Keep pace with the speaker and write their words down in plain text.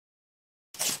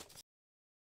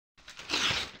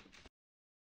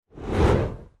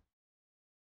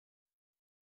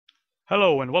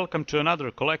Hello and welcome to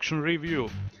another collection review.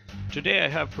 Today I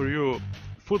have for you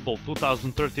Football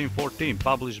 2013-14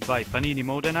 published by Panini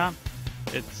Modena.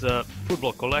 It's a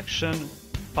football collection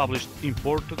published in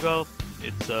Portugal.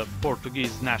 It's a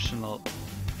Portuguese national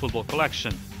football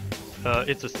collection.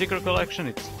 It's a sticker collection,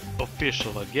 it's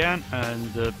official again,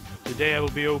 and today I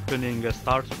will be opening a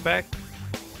starter pack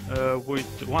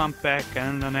with one pack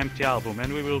and an empty album,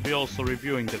 and we will be also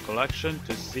reviewing the collection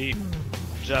to see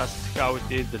just how it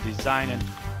is, the design, and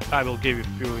I will give you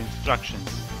a few instructions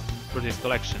for this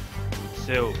collection.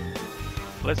 So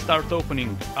let's start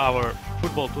opening our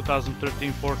Football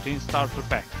 2013-14 starter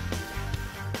pack.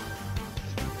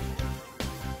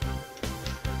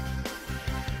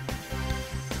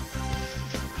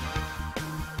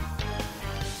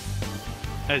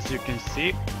 As you can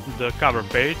see, the cover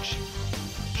page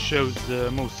shows the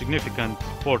most significant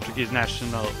Portuguese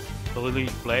national league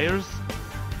players.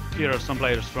 Here are some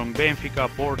players from Benfica,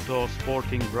 Porto,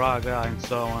 Sporting, Braga, and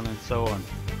so on and so on.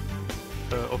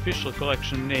 Official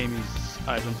collection name is,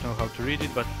 I don't know how to read it,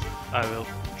 but I will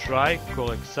try.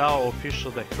 Colecção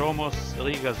Official de Cromos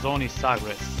Liga Zoni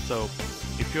Sagres. So,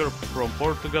 if you're from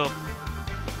Portugal,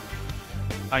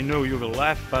 I know you will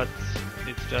laugh, but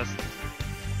it's just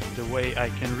the way I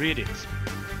can read it.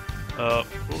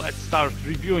 Let's start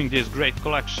reviewing this great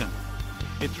collection.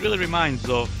 It really reminds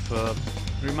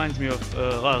me of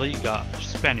La Liga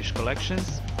Spanish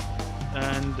collections,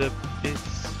 and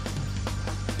it's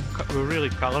really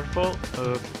colorful.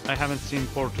 I haven't seen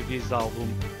Portuguese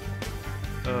album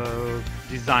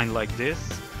designed like this.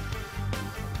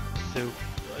 So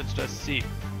let's just see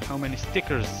how many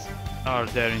stickers are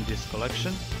there in this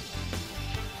collection.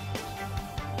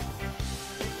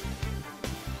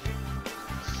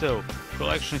 So,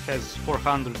 collection has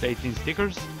 418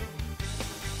 stickers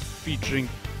featuring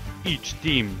each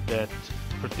team that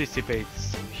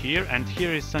participates here, and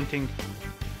here is something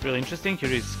really interesting.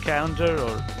 Here is calendar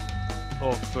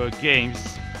of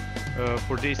games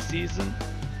for this season.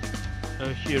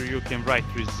 Here you can write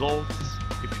results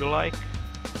if you like.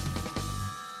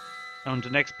 On the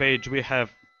next page we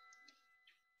have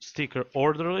sticker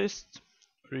order list,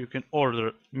 where you can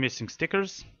order missing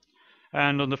stickers.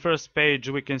 And on the first page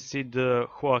we can see the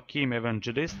Joaquim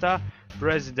Evangelista,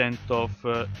 president of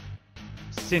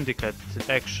syndicate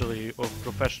actually of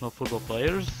professional football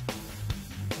players.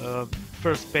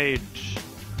 First page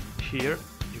here,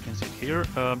 you can see it here,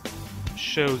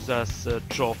 shows us a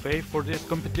trophy for this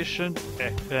competition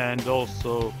and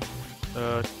also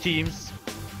teams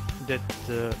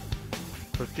that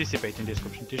participate in this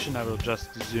competition. I will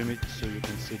just zoom it so you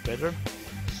can see it better.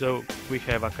 So we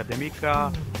have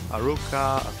Académica,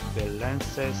 Arouca,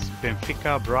 Belenenses,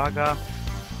 Benfica, Braga,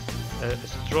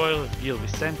 Estoril, Gil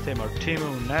Vicente,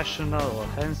 Martimo, Nacional,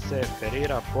 Orense,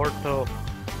 Ferreira, Porto.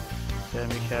 Then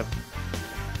we have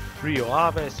Rio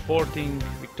Ave, Sporting,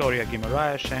 Victoria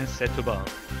Guimarães, and Setúbal.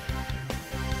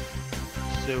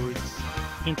 So it's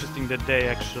interesting that they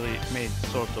actually made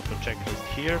sort of a checklist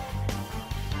here.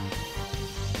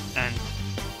 And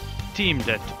team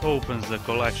that opens the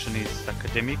collection is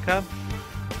Académica.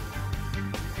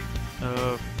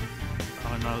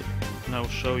 I'll now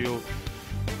show you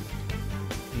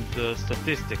the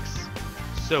statistics.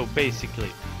 So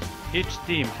basically each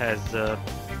team has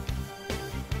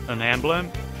an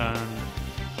emblem and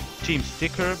team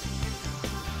sticker.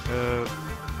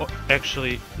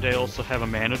 Actually they also have a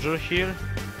manager here.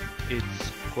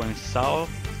 It's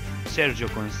Sergio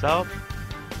Coensao,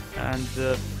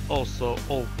 and also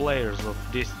all players of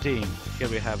this team. Here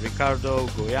we have Ricardo,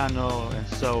 Goiano, and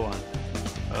so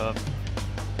on.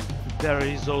 There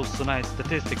is also a nice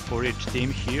statistic for each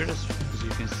team here, as you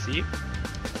can see.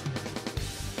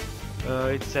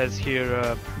 It says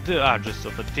here the address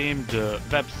of a team, the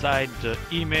website, the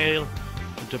email,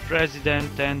 the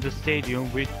president, and the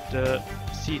stadium with the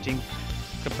seating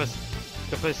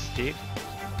capacity.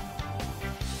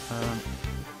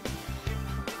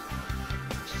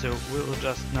 So we'll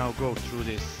just now go through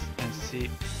this and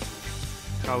see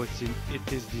how it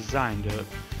is designed.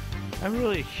 I'm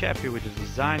really happy with the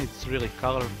design. It's really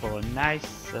colorful and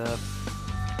nice.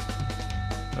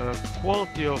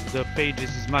 Quality of the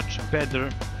pages is much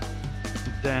better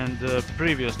than the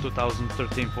previous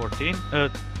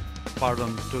 2013-14.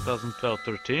 Pardon,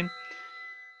 2012-13.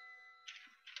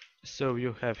 So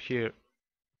you have here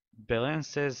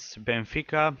Belenenses,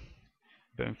 Benfica.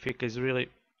 Benfica is really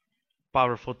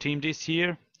powerful team this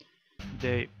year.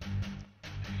 They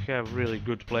have really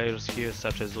good players here,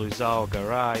 such as Luizao,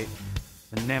 Garay,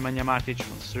 Nemanja Matic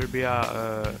from Serbia,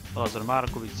 Lazar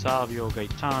Markovic, Salvio,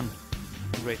 Gaitan,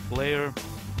 great player,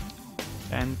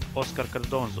 and Oscar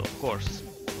Cardozo, of course.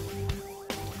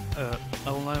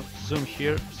 I will now zoom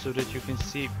here so that you can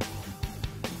see.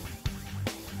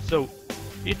 So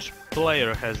each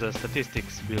player has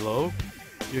statistics below.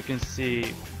 You can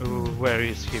see where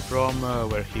is he from,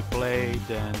 where he played,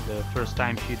 and the first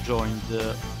time he joined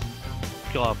the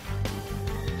club.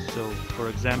 So for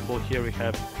example, here we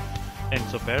have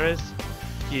Enzo Perez.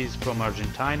 He is from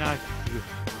Argentina.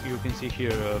 You can see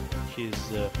here his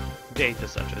data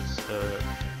such as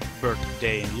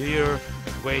birthday and year,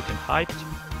 weight and height,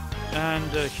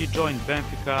 and he joined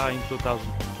Benfica in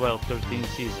 2012-13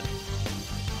 season.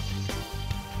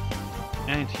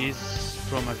 And he's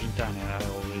from Argentina, I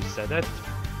already said that.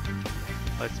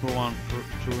 Let's move on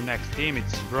to next team.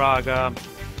 It's Braga,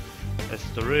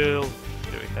 Estoril,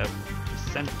 here we have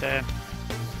Vicente,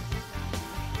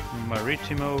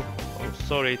 Maritimo, oh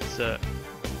sorry, it's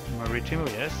Maritimo,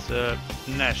 yes,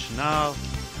 Nacional,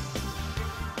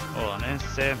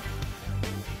 Olanense,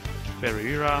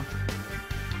 Ferreira,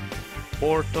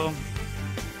 Porto,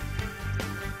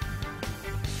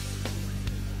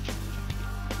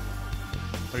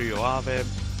 Rio Ave,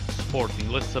 Sporting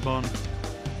Lisbon,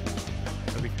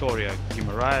 Victoria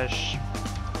Guimarães,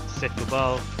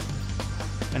 Setúbal,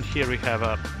 and here we have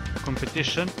a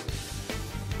competition.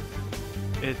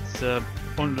 It's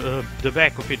on the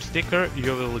back of each sticker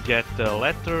you will get a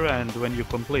letter, and when you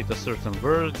complete a certain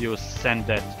word you send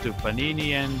that to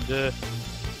Panini, and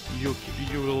you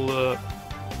will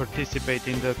participate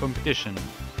in the competition.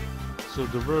 So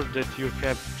the word that you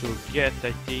have to get,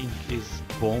 I think, is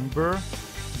bomber,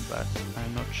 but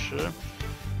I'm not sure.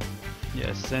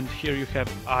 Yes, and here you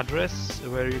have address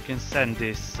where you can send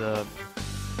this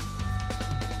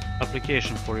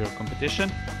application for your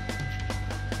competition.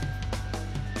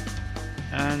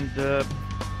 And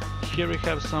here we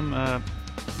have some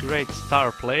great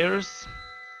star players.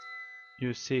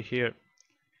 You see here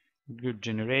good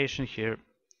generation. Here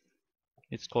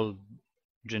it's called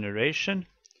generation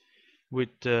with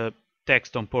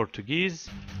text on Portuguese.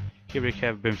 Here we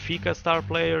have Benfica star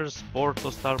players, Porto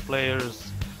star players.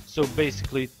 So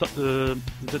basically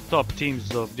the top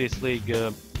teams of this league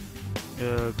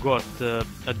got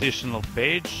additional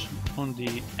page on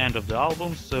the end of the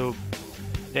album, so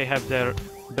they have their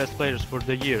best players for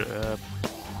the year.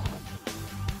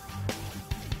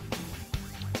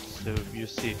 So you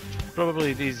see,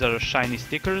 probably these are shiny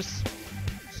stickers,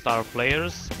 star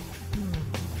players.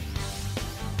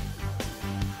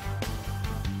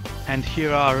 And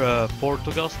here are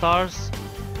Portugal stars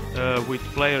with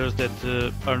players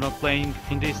that are not playing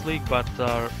in this league but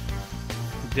are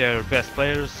their best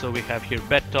players. So we have here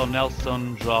Beto,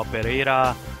 Nelson, João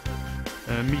Pereira,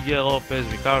 Miguel Lopes,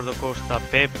 Ricardo Costa,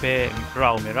 Pepe,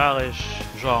 Raul Miralles,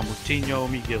 João Moutinho,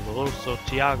 Miguel Veloso,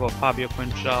 Thiago, Fabio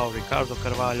Quenchao, Ricardo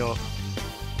Carvalho,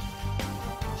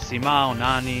 Simão,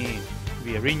 Nani,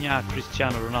 Vieirinha,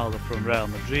 Cristiano Ronaldo from Real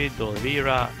Madrid,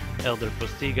 Oliveira, Elder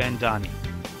Postiga and Dani.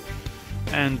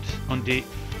 And on the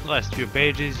last few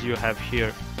pages you have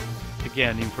here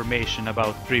again information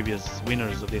about previous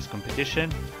winners of this competition.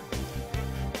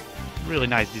 Really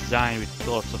nice design with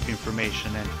lots of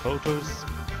information and photos.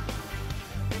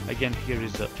 Again, here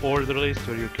is the order list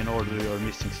where you can order your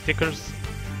missing stickers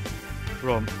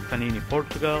from Panini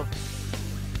Portugal.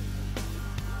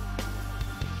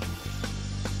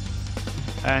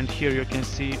 And here you can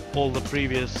see all the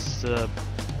previous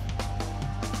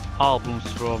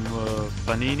albums from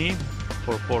Panini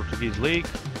for Portuguese League.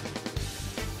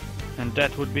 And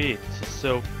that would be it.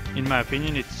 So in my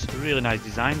opinion it's really nice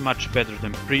design, much better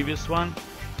than previous one.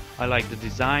 I like the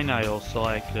design, I also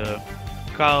like the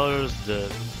colors,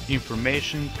 the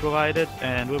information provided,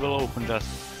 and we will open just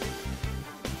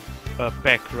a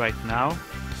pack right now.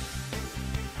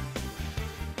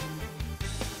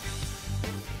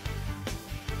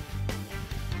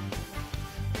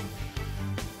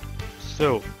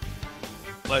 So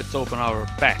let's open our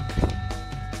pack.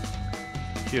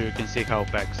 Here you can see how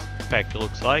pack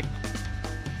looks like.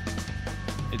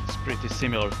 It's pretty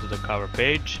similar to the cover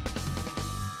page.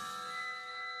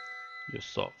 You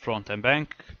saw front and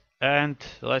back. And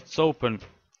let's open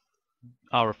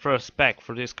our first pack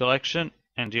for this collection,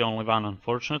 and the only one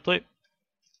unfortunately.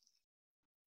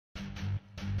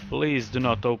 Please do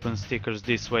not open stickers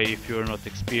this way if you are not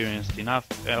experienced enough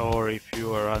or if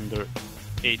you are under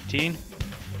 18,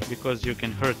 because you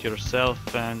can hurt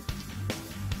yourself, and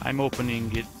I'm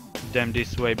opening them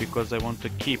this way because I want to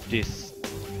keep this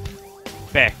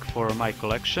pack for my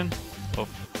collection of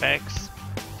packs.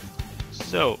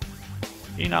 So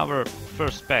in our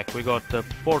first pack we got the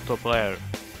Porto player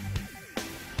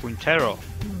Quintero.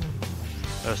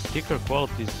 Sticker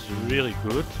quality is really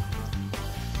good,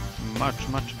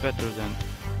 much better than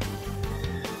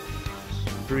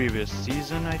previous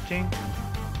season I think.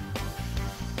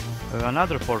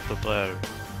 Another Porto player,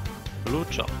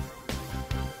 Lucho.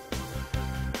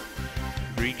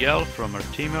 Brigel from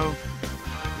Artimo.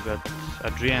 We got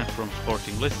Adrien from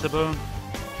Sporting Lisbon.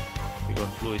 We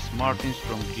got Luis Martins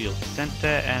from Gil Vicente,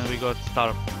 and we got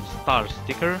star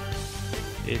sticker.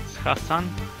 It's Hassan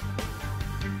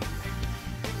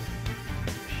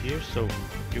here, so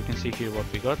you can see here what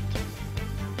we got.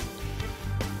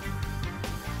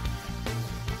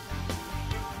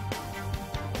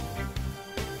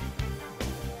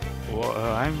 Well,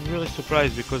 I'm really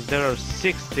surprised because there are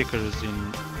 6 stickers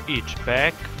in each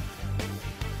pack.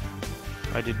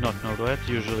 I did not know that.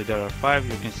 Usually there are 5.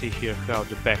 You can see here how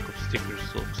the back of stickers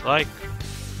looks like.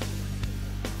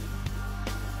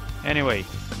 Anyway,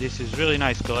 this is really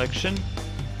nice collection.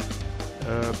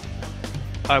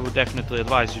 I would definitely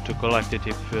advise you to collect it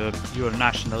if you're a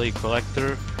National League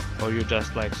collector or you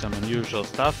just like some unusual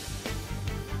stuff.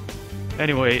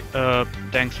 Anyway,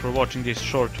 thanks for watching this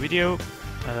short video.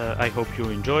 I hope you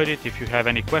enjoyed it. If you have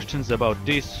any questions about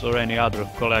this or any other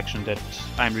collection that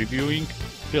I'm reviewing,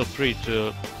 feel free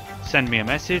to send me a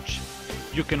message.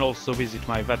 You can also visit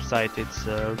my website. It's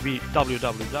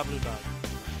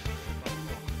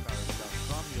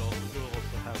www.cardzReview.com. You'll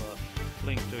also have a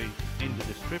link to it in the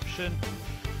description.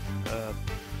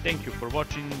 Thank you for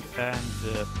watching and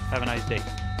have a nice day.